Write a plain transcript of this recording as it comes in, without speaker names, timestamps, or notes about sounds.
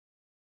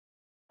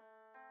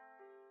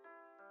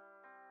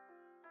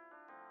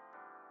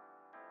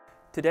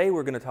Today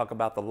we're going to talk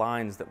about the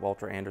lines that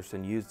Walter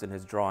Anderson used in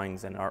his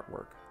drawings and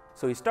artwork.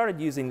 So he started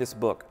using this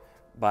book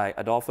by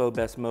Adolfo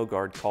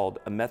Bess-Mogard called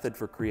A Method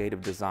for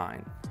Creative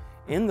Design.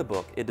 In the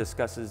book, it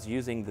discusses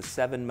using the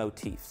 7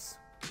 motifs.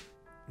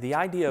 The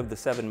idea of the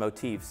 7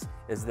 motifs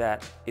is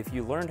that if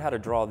you learned how to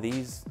draw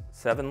these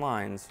 7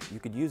 lines, you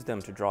could use them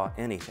to draw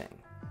anything.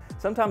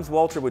 Sometimes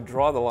Walter would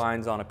draw the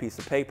lines on a piece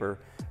of paper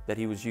that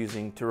he was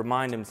using to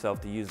remind himself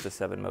to use the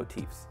 7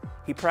 motifs.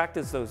 He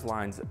practiced those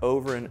lines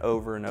over and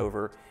over and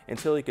over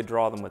until he could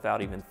draw them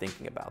without even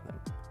thinking about them.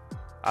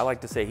 I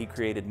like to say he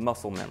created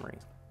muscle memory.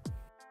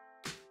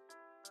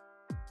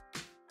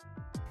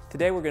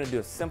 Today we're going to do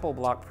a simple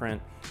block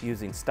print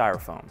using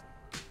styrofoam.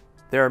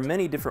 There are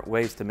many different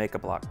ways to make a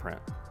block print,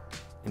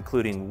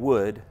 including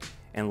wood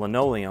and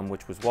linoleum,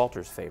 which was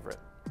Walter's favorite.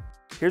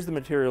 Here's the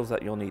materials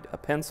that you'll need: a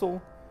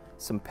pencil,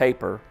 some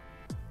paper,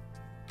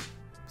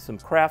 some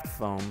craft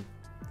foam,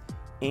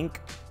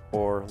 ink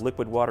or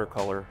liquid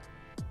watercolor,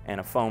 and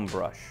a foam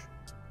brush.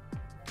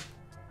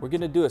 We're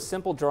going to do a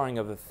simple drawing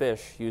of a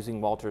fish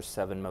using Walter's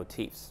 7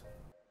 motifs.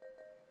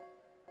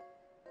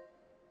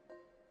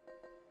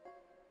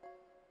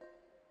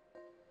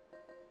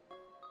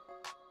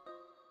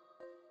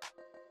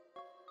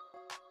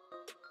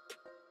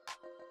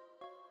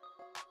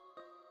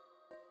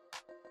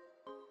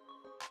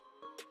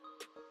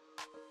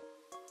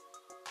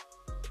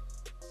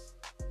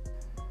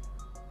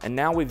 And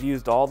now we've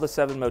used all the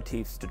 7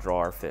 motifs to draw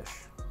our fish.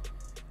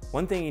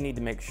 One thing you need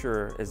to make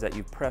sure is that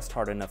you've pressed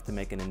hard enough to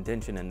make an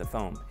indentation in the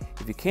foam.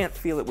 If you can't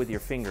feel it with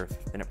your finger,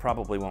 then it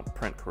probably won't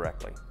print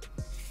correctly.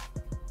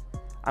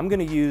 I'm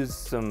going to use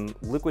some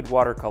liquid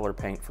watercolor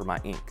paint for my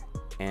ink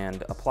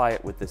and apply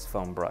it with this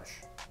foam brush.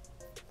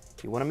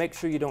 You want to make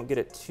sure you don't get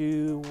it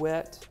too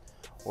wet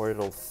or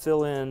it'll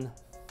fill in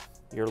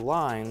your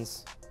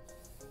lines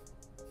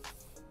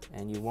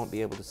and you won't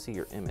be able to see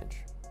your image.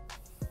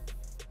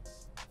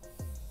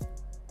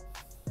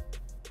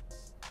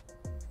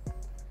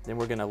 Then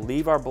we're going to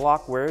leave our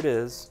block where it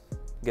is,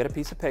 get a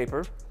piece of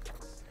paper.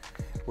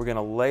 We're going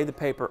to lay the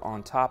paper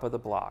on top of the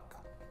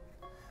block.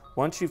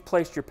 Once you've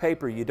placed your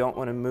paper, you don't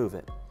want to move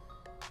it.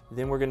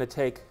 Then we're going to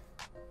take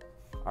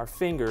our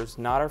fingers,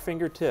 not our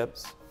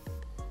fingertips,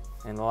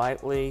 and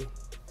lightly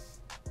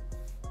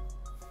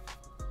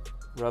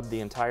rub the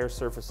entire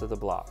surface of the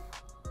block.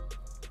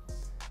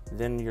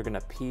 Then you're going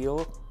to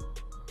peel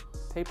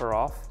paper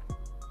off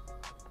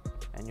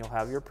and you'll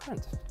have your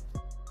print.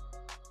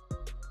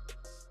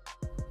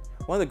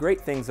 One of the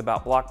great things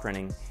about block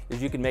printing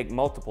is you can make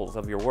multiples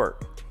of your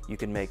work. You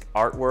can make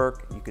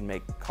artwork, you can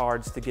make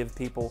cards to give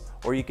people,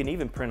 or you can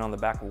even print on the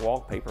back of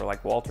wallpaper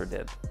like Walter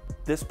did.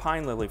 This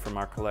pine lily from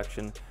our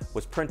collection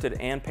was printed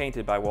and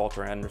painted by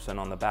Walter Anderson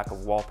on the back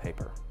of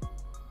wallpaper.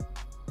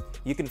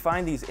 You can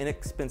find these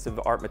inexpensive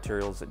art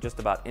materials at just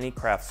about any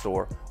craft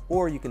store,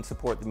 or you can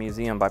support the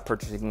museum by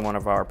purchasing one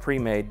of our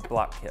pre-made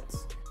block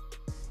kits.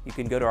 You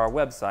can go to our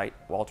website,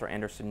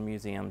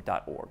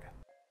 walterandersonmuseum.org.